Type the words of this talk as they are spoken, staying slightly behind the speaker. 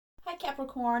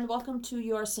Capricorn, welcome to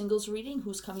your singles reading.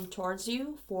 Who's coming towards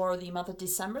you for the month of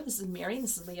December? This is Mary.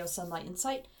 This is Leo Sunlight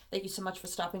Insight. Thank you so much for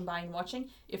stopping by and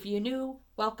watching. If you're new,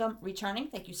 welcome. Returning,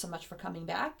 thank you so much for coming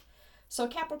back. So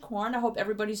Capricorn, I hope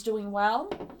everybody's doing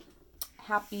well.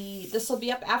 This will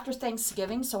be up after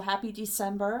Thanksgiving, so happy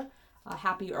December.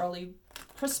 Happy early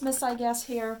Christmas, I guess,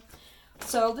 here.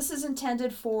 So this is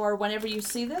intended for whenever you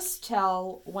see this,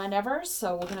 till whenever.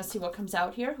 So we're going to see what comes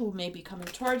out here, who may be coming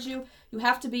towards you. You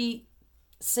have to be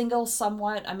single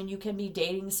somewhat. I mean, you can be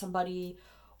dating somebody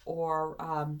or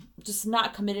just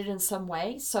not committed in some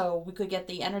way. So we could get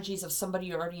the energies of somebody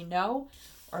you already know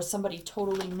or somebody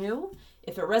totally new.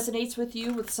 If it resonates with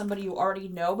you, with somebody you already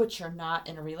know, but you're not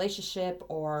in a relationship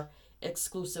or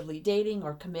exclusively dating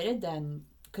or committed, then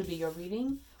it could be your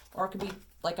reading. Or it could be,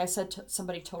 like I said,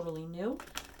 somebody totally new.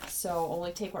 So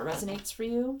only take what resonates for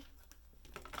you.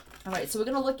 All right, so we're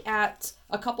going to look at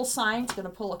a couple signs. We're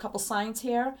going to pull a couple signs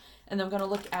here. And then we're going to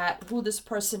look at who this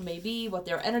person may be, what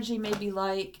their energy may be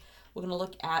like. We're going to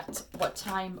look at what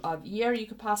time of year you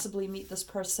could possibly meet this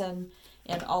person.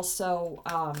 And also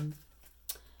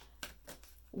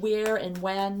where and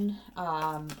when,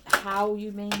 how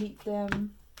you may meet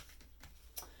them.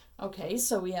 Okay,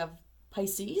 so we have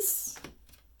Pisces.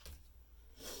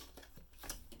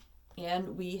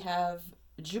 And we have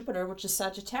Jupiter, which is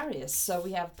Sagittarius. So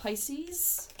we have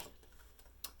Pisces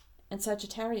and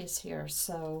Sagittarius here.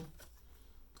 So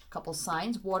a couple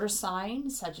signs. Water sign.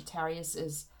 Sagittarius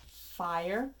is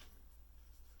fire.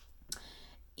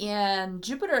 And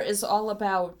Jupiter is all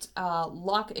about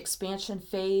luck, expansion,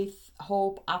 faith,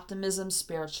 hope, optimism,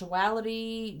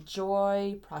 spirituality,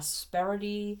 joy,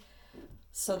 prosperity.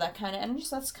 So that kind of energy.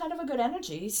 So that's kind of a good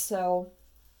energy. So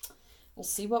we'll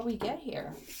see what we get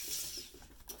here.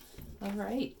 All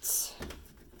right,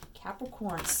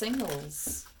 Capricorn,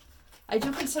 singles. I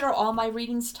do consider all my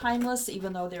readings timeless,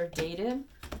 even though they're dated.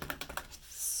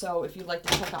 So if you'd like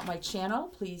to check out my channel,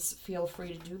 please feel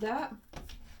free to do that.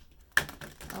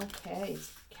 Okay,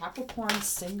 Capricorn,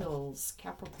 singles.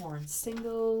 Capricorn,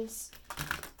 singles.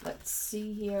 Let's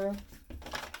see here.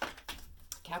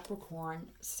 Capricorn,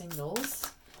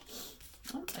 singles.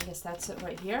 Oh, I guess that's it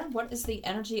right here. What is the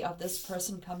energy of this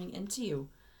person coming into you?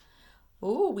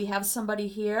 Oh, we have somebody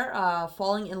here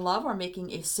falling in love or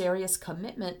making a serious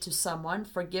commitment to someone,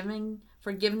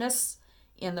 forgiveness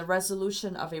in the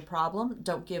resolution of a problem.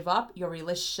 Don't give up. Your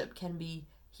relationship can be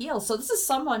healed. So this is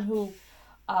someone who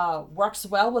works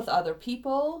well with other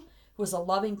people, who is a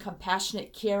loving,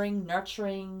 compassionate, caring,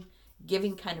 nurturing,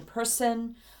 giving kind of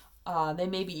person. They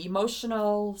may be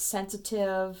emotional,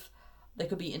 sensitive. They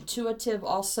could be intuitive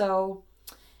also.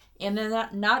 And they're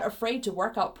not afraid to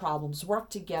work out problems, work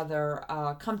together,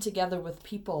 come together with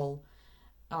people.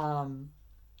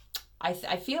 I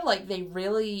feel like they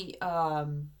really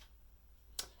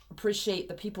appreciate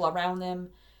the people around them,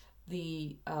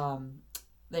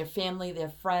 their family, their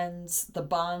friends, the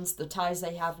bonds, the ties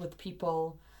they have with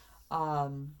people,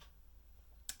 and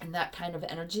that kind of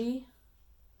energy.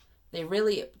 They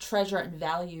really treasure and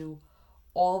value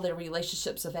all their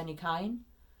relationships of any kind.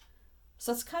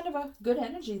 So it's kind of a good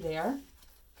energy there.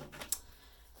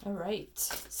 All right,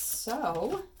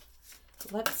 so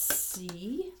let's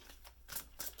see.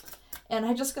 And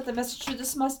I just got the message too.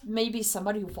 This may be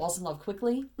somebody who falls in love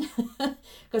quickly,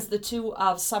 because the two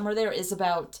of summer there is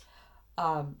about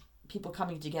people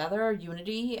coming together,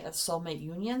 unity, a soulmate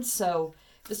union. So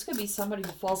this could be somebody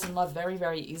who falls in love very,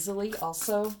 very easily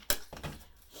also.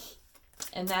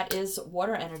 And that is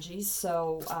water energy.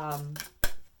 So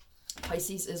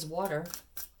Pisces is water.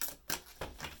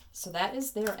 So that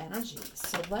is their energy.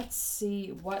 So let's see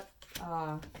what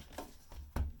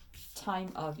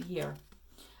time of year.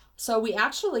 So we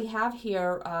actually have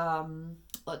here,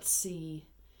 let's see.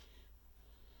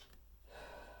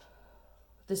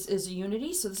 This is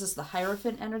unity. So this is the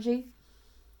Hierophant energy.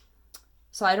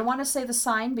 So I don't want to say the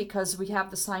sign because we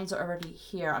have the signs already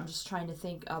here. I'm just trying to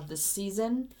think of the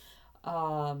season.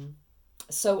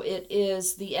 So it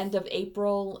is the end of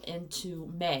April into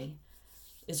May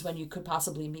is when you could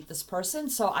possibly meet this person.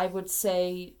 So I would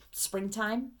say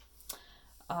springtime.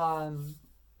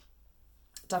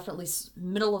 Definitely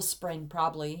middle of spring,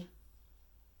 probably.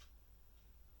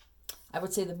 I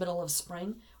would say the middle of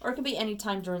spring. Or it could be any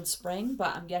time during spring,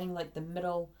 but I'm getting like the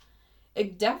middle.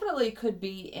 It definitely could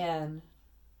be in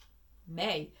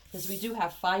May, because we do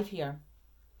have 5 here.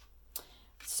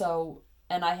 So,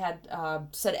 and I had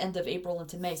said end of April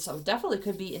into May, so it definitely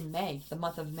could be in May, the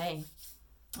month of May.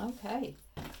 Okay,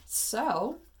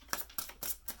 so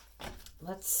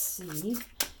let's see.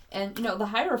 And, you know, the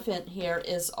Hierophant here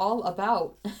is all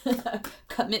about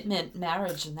commitment,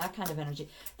 marriage, and that kind of energy.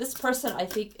 This person, I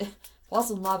think, falls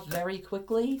in love very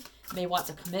quickly, may want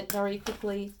to commit very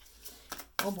quickly.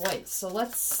 Oh boy, so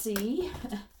let's see.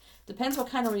 Depends what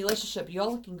kind of relationship you're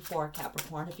looking for,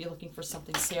 Capricorn, if you're looking for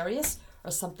something serious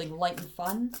or something light and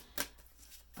fun.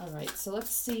 All right, so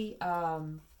let's see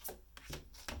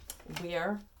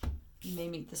where you may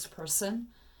meet this person.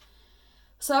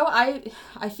 So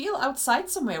I feel outside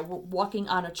somewhere, walking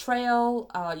on a trail.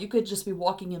 You could just be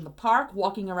walking in the park,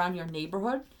 walking around your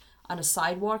neighborhood on a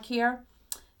sidewalk here.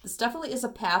 This definitely is a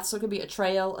path, so it could be a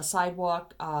trail, a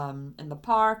sidewalk, in the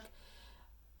park,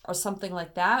 or something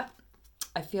like that.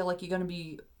 I feel like you're going to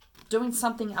be doing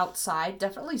something outside.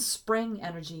 Definitely spring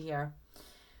energy here.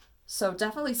 So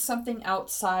definitely something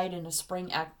outside in a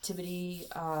spring activity.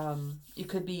 You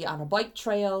could be on a bike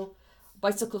trail,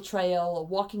 bicycle trail, a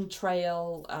walking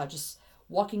trail, just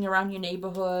walking around your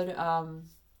neighborhood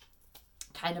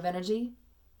kind of energy.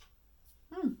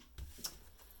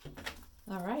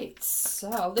 All right,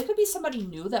 so there could be somebody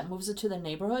new that moves into the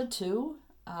neighborhood too.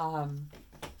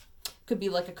 Could be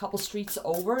like a couple streets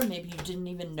over. Maybe you didn't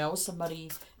even know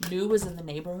somebody new was in the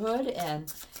neighborhood,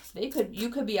 and you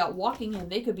could be out walking, and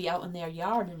they could be out in their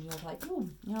yard, and you're like, oh,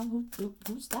 you know,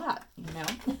 who's that? You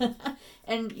know,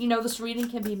 and you know, this reading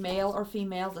can be male or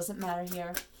female, doesn't matter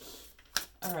here.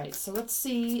 All right, so let's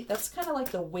see. That's kind of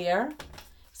like the where.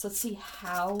 So let's see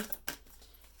how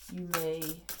you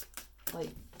may like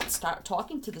start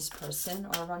talking to this person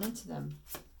or run into them.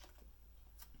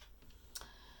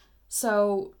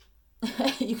 So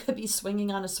you could be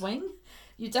swinging on a swing.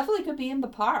 You definitely could be in the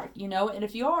park, you know. And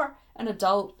if you're an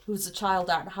adult who's a child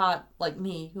at heart like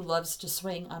me, who loves to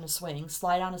swing on a swing,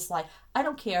 slide on a slide, I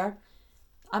don't care.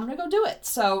 I'm going to go do it.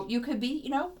 So you could be, you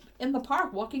know, in the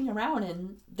park walking around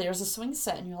and there's a swing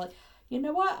set and you're like, you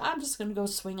know what? I'm just going to go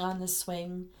swing on this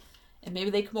swing. And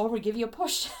maybe they come over and give you a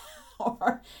push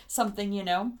or something, you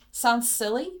know. Sounds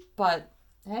silly, but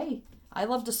hey, I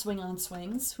love to swing on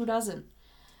swings. Who doesn't?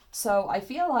 So I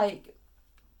feel like,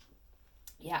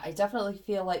 yeah, I definitely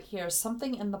feel like here's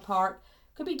something in the park.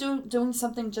 Could be doing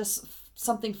something, just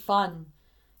something fun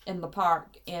in the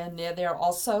park. And they're there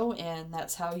also, and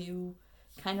that's how you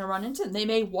kind of run into them. They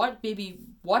may maybe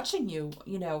watching you,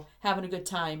 you know, having a good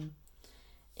time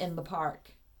in the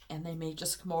park. And they may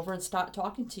just come over and start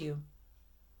talking to you.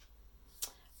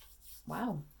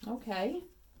 Wow, okay.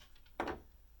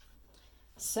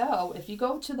 So if you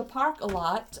go to the park a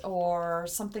lot or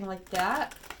something like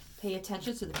that, pay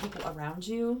attention to the people around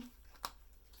you.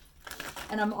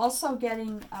 And I'm also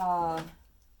getting, well,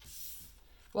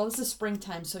 this is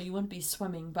springtime, so you wouldn't be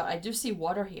swimming, but I do see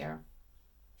water here.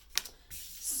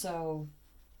 So,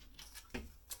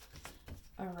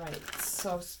 all right.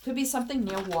 So it could be something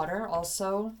near water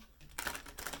also.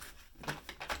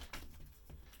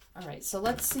 All right, so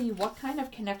let's see what kind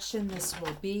of connection this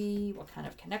will be. What kind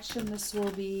of connection this will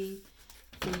be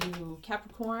for you,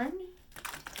 Capricorn,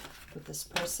 with this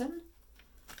person.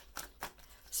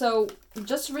 So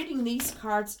just reading these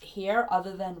cards here,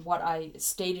 other than what I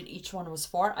stated each one was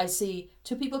for, I see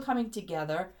two people coming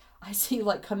together. I see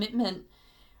like commitment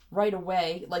right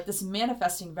away, like this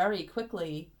manifesting very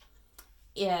quickly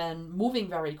and moving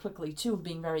very quickly too,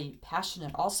 being very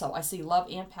passionate also. I see love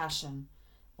and passion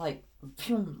like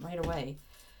boom, right away.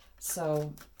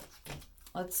 So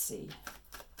let's see.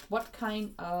 What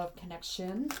kind of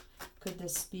connection could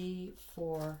this be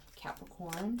for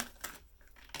Capricorn?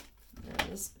 There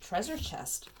it is. Treasure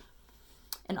chest.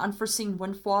 An unforeseen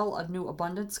windfall of new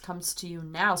abundance comes to you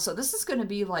now. So this is going to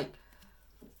be like,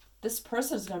 this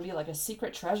person is going to be like a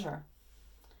secret treasure.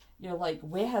 You're like,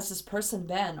 where has this person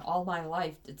been all my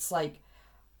life? It's like,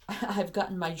 I've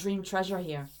gotten my dream treasure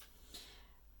here.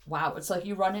 Wow, it's like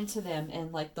you run into them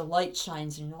and like the light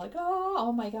shines and you're like,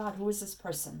 oh my God, who is this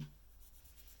person?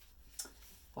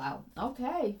 Wow,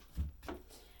 okay.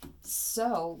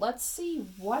 So let's see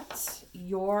what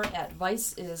your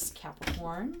advice is,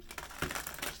 Capricorn.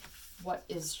 What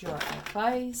is your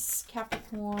advice,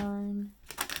 Capricorn?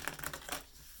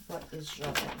 What is your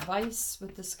advice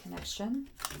with this connection,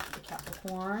 the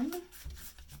Capricorn?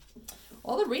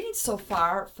 All the readings so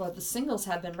far for the singles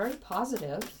have been very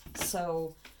positive.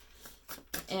 So,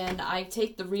 and I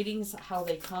take the readings how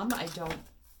they come. I don't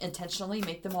intentionally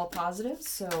make them all positive.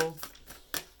 So,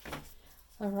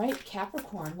 all right,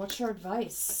 Capricorn, what's your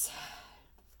advice?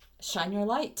 Shine your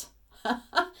light.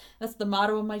 That's the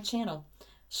motto of my channel.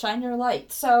 Shine your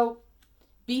light. So,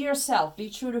 be yourself. Be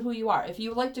true to who you are. If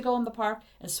you like to go in the park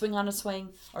and swing on a swing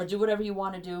or do whatever you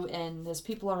want to do and there's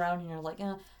people around and you're like,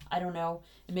 I don't know.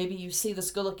 And maybe you see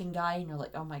this good-looking guy and you're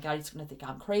like, oh my God, he's going to think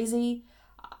I'm crazy.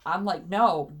 I'm like,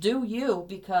 no, do you,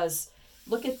 because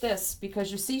look at this.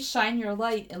 Because you see, shine your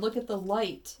light and look at the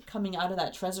light coming out of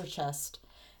that treasure chest.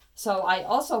 So I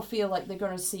also feel like they're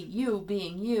going to see you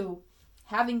being you,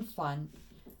 having fun,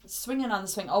 swinging on the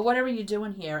swing, or whatever you're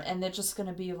doing here, and they're just going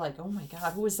to be like, oh my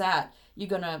God, who is that? You're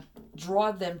going to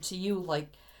draw them to you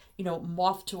like, you know,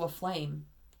 moth to a flame.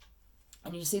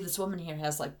 And you see this woman here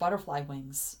has like butterfly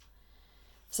wings.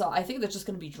 So I think they're just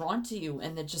going to be drawn to you,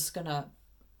 and they're just going to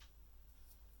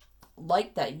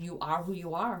like that you are who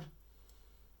you are.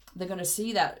 They're going to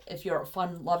see that if you're a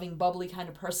fun, loving, bubbly kind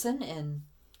of person and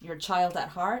you're a child at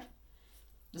heart,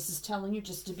 this is telling you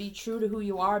just to be true to who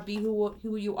you are, be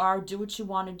who you are, do what you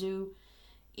want to do,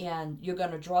 and you're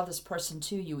going to draw this person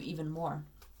to you even more.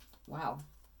 Wow.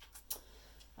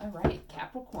 All right,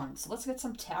 Capricorn. So let's get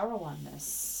some tarot on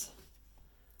this.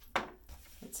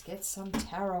 Let's get some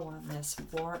tarot on this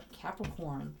for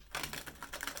Capricorn.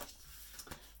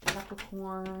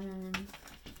 Capricorn.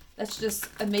 That just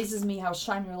amazes me how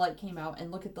Shine Your Light came out,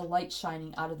 and look at the light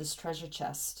shining out of this treasure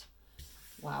chest.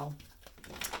 Wow.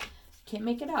 Can't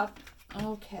make it up.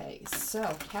 Okay, so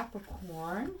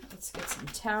Capricorn. Let's get some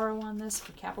tarot on this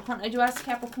for Capricorn. I do ask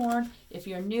Capricorn, if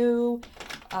you're new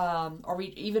or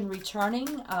even returning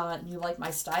and you like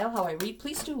my style, how I read,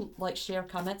 please do like, share,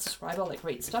 comment, subscribe, all that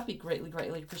great stuff. Be greatly,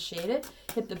 greatly appreciated.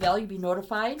 Hit the bell, you'll be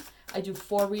notified. I do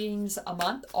 4 readings a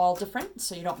month, all different,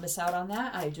 so you don't miss out on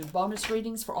that. I do bonus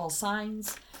readings for all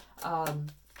signs.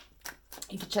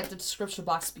 You can check the description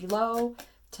box below.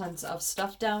 Tons of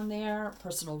stuff down there,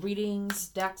 personal readings,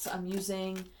 decks I'm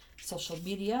using, social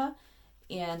media.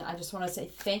 And I just want to say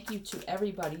thank you to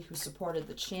everybody who supported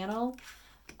the channel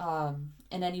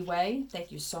in any way.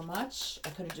 Thank you so much. I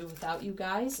couldn't do it without you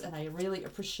guys, and I really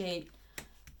appreciate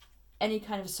any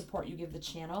kind of support you give the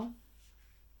channel.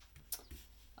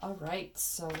 All right,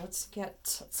 so let's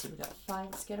see, we got 5.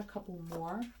 Let's get a couple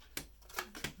more.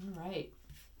 All right.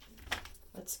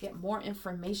 Let's get more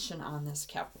information on this,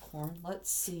 Capricorn. Let's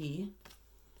see.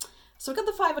 So we got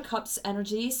the 5 of Cups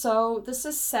energy. So this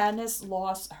is sadness,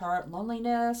 loss, hurt,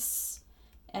 loneliness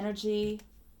energy.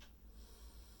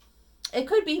 It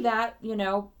could be that, you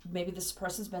know, maybe this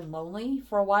person's been lonely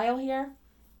for a while here,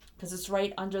 because it's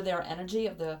right under their energy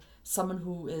of someone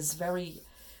who is very,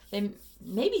 they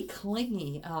may be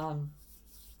clingy. I'm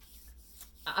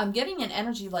getting an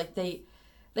energy like they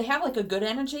have like a good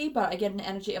energy, but I get an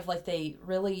energy of like they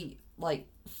really like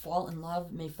may fall in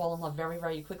love very,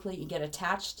 very quickly and get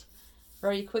attached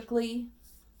very quickly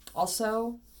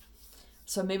also.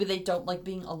 So maybe they don't like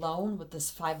being alone with this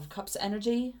 5 of Cups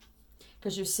energy,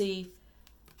 because you see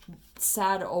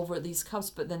sad over these cups,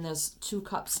 but then there's 2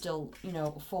 cups still, you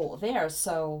know, full there.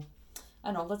 So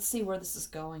I don't know, let's see where this is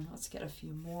going. Let's get a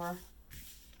few more.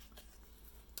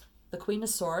 The Queen of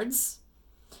Swords.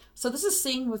 So this is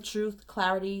seeing with truth,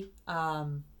 clarity,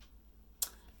 kind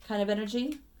of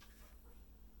energy.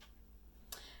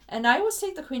 And I always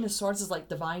take the Queen of Swords as like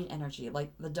divine energy,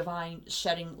 like the divine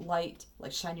shedding light,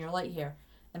 like Shine Your Light here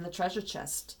in the treasure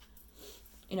chest.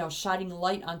 You know, shining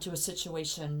light onto a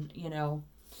situation, you know.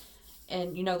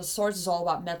 And, you know, the Swords is all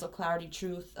about mental clarity,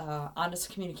 truth,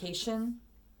 honest communication.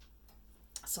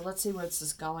 So let's see where this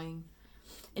is going.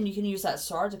 And you can use that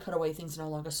sword to cut away things no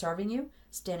longer serving you,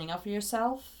 standing up for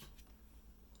yourself.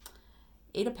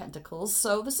 8 of Pentacles.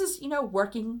 So this is, you know,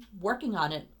 working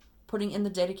on it, putting in the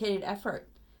dedicated effort,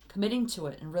 committing to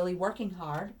it, and really working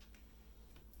hard.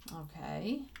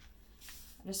 Okay.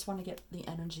 I just want to get the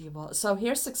energy of all. So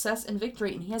here's success and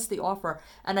victory, and here's the offer.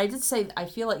 And I did say I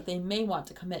feel like they may want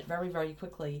to commit very, very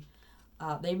quickly.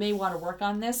 They may want to work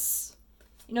on this.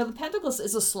 You know, the Pentacles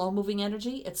is a slow-moving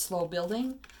energy. It's slow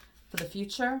building for the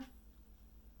future.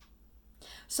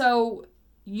 So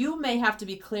you may have to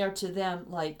be clear to them,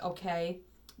 like, okay,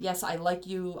 yes, I like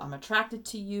you, I'm attracted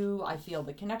to you, I feel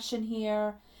the connection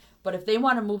here. But if they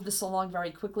want to move this along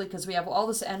very quickly, because we have all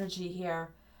this energy here,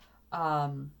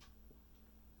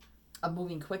 of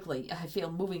moving quickly, I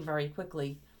feel moving very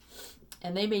quickly.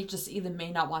 And they may just either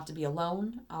may not want to be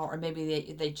alone, or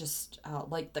maybe they just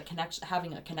like the connection,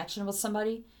 having a connection with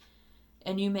somebody.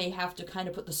 And you may have to kind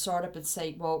of put the sword up and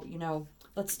say, well, you know,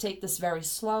 let's take this very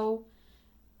slow,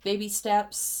 baby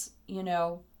steps, you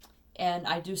know, and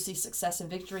I do see success and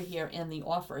victory here in the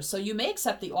offer. So you may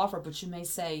accept the offer, but you may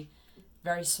say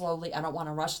very slowly, I don't want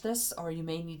to rush this, or you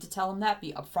may need to tell them that,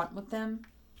 be upfront with them.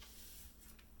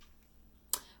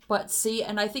 But see,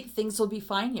 and I think things will be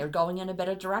fine here, going in a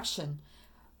better direction,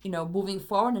 you know, moving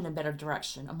forward in a better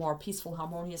direction, a more peaceful,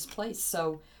 harmonious place.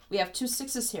 So we have 2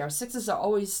 6s here. 6s are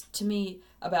always, to me,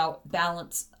 about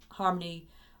balance, harmony,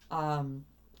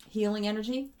 healing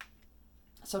energy.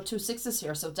 So 2 6s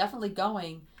here. So definitely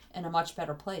going in a much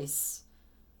better place.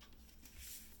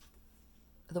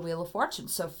 The Wheel of Fortune.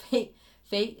 So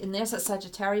fate, and there's that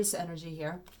Sagittarius energy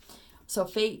here. So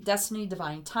fate, destiny,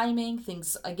 divine timing,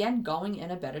 things, again, going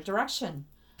in a better direction.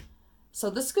 So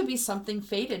this could be something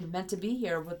fated, meant to be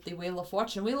here with the Wheel of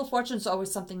Fortune. Wheel of Fortune is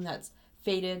always something that's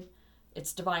fated.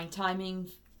 It's divine timing,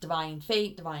 divine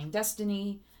fate, divine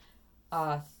destiny,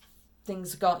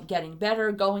 things getting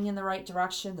better, going in the right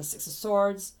direction. The Six of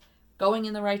Swords, going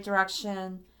in the right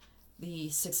direction. The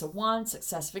Six of Wands,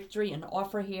 success, victory, and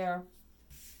offer here.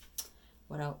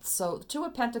 What else? So the Two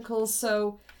of Pentacles.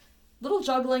 So little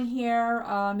juggling here,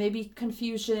 maybe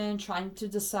confusion, trying to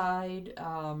decide.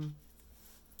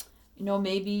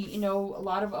 Maybe, a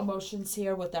lot of emotions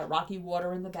here with that rocky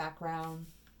water in the background.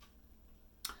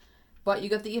 But you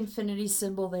got the infinity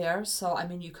symbol there. So, I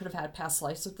mean, you could have had past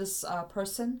lives with this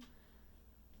person.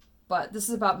 But this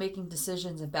is about making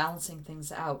decisions and balancing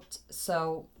things out.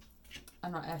 So,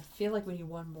 I don't know. I feel like we need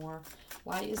one more.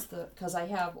 Why is because I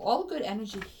have all good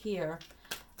energy here.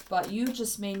 But you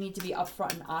just may need to be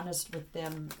upfront and honest with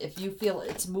them. If you feel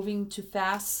it's moving too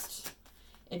fast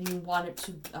and you want it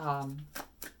to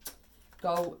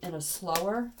go in a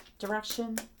slower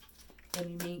direction,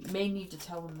 then you may need to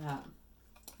tell them that.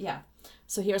 Yeah.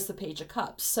 So here's the Page of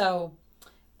Cups. So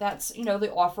that's,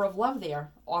 the offer of love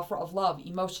there. Offer of love,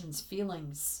 emotions,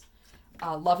 feelings,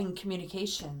 loving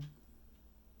communication.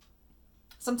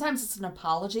 Sometimes it's an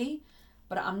apology,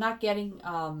 but I'm not getting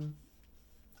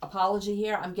apology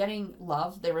here. I'm getting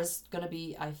love. There is going to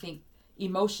be, I think,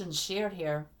 emotions shared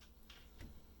here.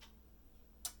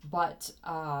 But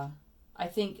I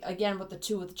think, again, with the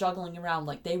two with juggling around,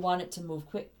 like they want it to move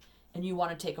quick and you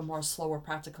want to take a more slower,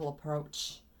 practical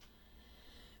approach.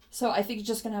 So I think you're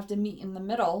just going to have to meet in the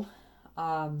middle.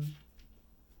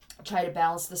 Try to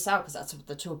balance this out, because that's what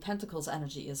the Two of Pentacles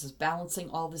energy is balancing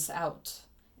all this out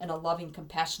in a loving,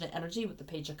 compassionate energy with the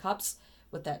Page of Cups,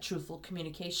 with that truthful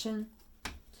communication.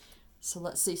 So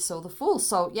let's see. So the Fool.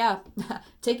 So yeah,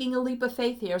 taking a leap of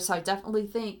faith here. So I definitely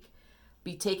think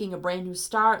be taking a brand new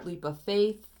start, leap of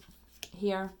faith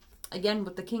here. Again,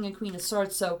 with the King and Queen of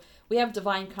Swords. So we have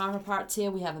divine counterparts here.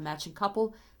 We have a matching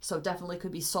couple. So definitely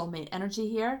could be soulmate energy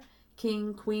here.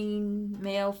 King, queen,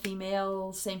 male,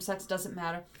 female, same sex, doesn't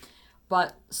matter.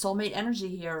 But soulmate energy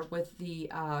here with the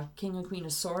King and Queen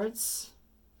of Swords.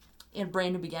 And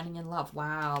brand new beginning in love.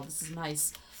 Wow, this is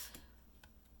nice.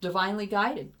 Divinely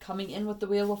guided, coming in with the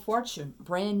Wheel of Fortune.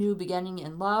 Brand new beginning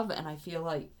in love. And I feel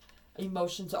like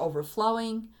emotions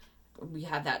overflowing. We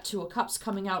have that Two of Cups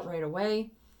coming out right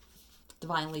away.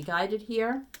 Divinely guided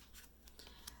here.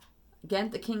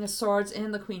 Again, the King of Swords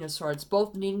and the Queen of Swords,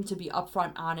 both needing to be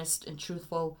upfront, honest, and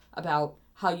truthful about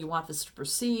how you want this to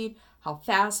proceed, how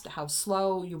fast, how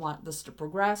slow you want this to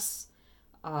progress,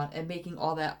 and making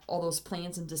all those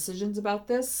plans and decisions about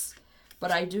this.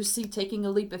 But I do see taking a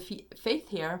leap of faith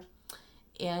here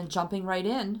and jumping right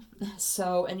in.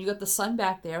 So, and you got the Sun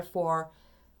back there for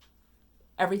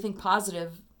everything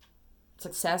positive,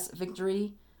 success,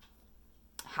 victory,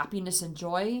 happiness, and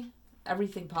joy.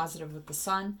 Everything positive with the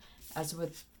Sun, as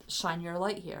with shine your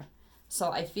light here.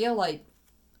 So I feel like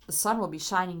the sun will be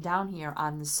shining down here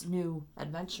on this new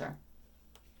adventure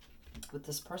with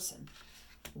this person.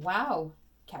 Wow,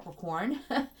 Capricorn.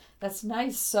 That's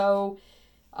nice. So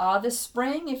this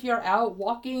spring, if you're out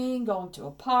walking, going to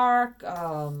a park,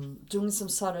 doing some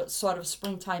sort of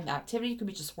springtime activity, you could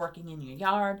be just working in your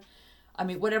yard. I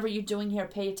mean, whatever you're doing here,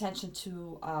 pay attention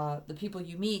to the people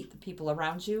you meet, the people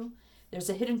around you. There's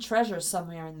a hidden treasure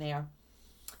somewhere in there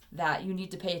that you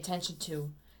need to pay attention to,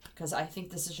 because I think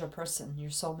this is your person, your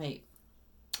soulmate.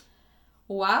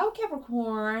 Wow,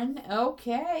 Capricorn.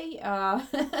 Okay.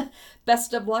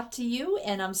 Best of luck to you,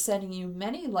 and I'm sending you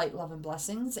many light, love, and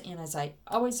blessings. And as I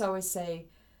always say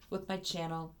with my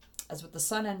channel, as with the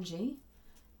sun energy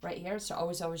right here, so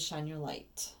always shine your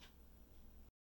light.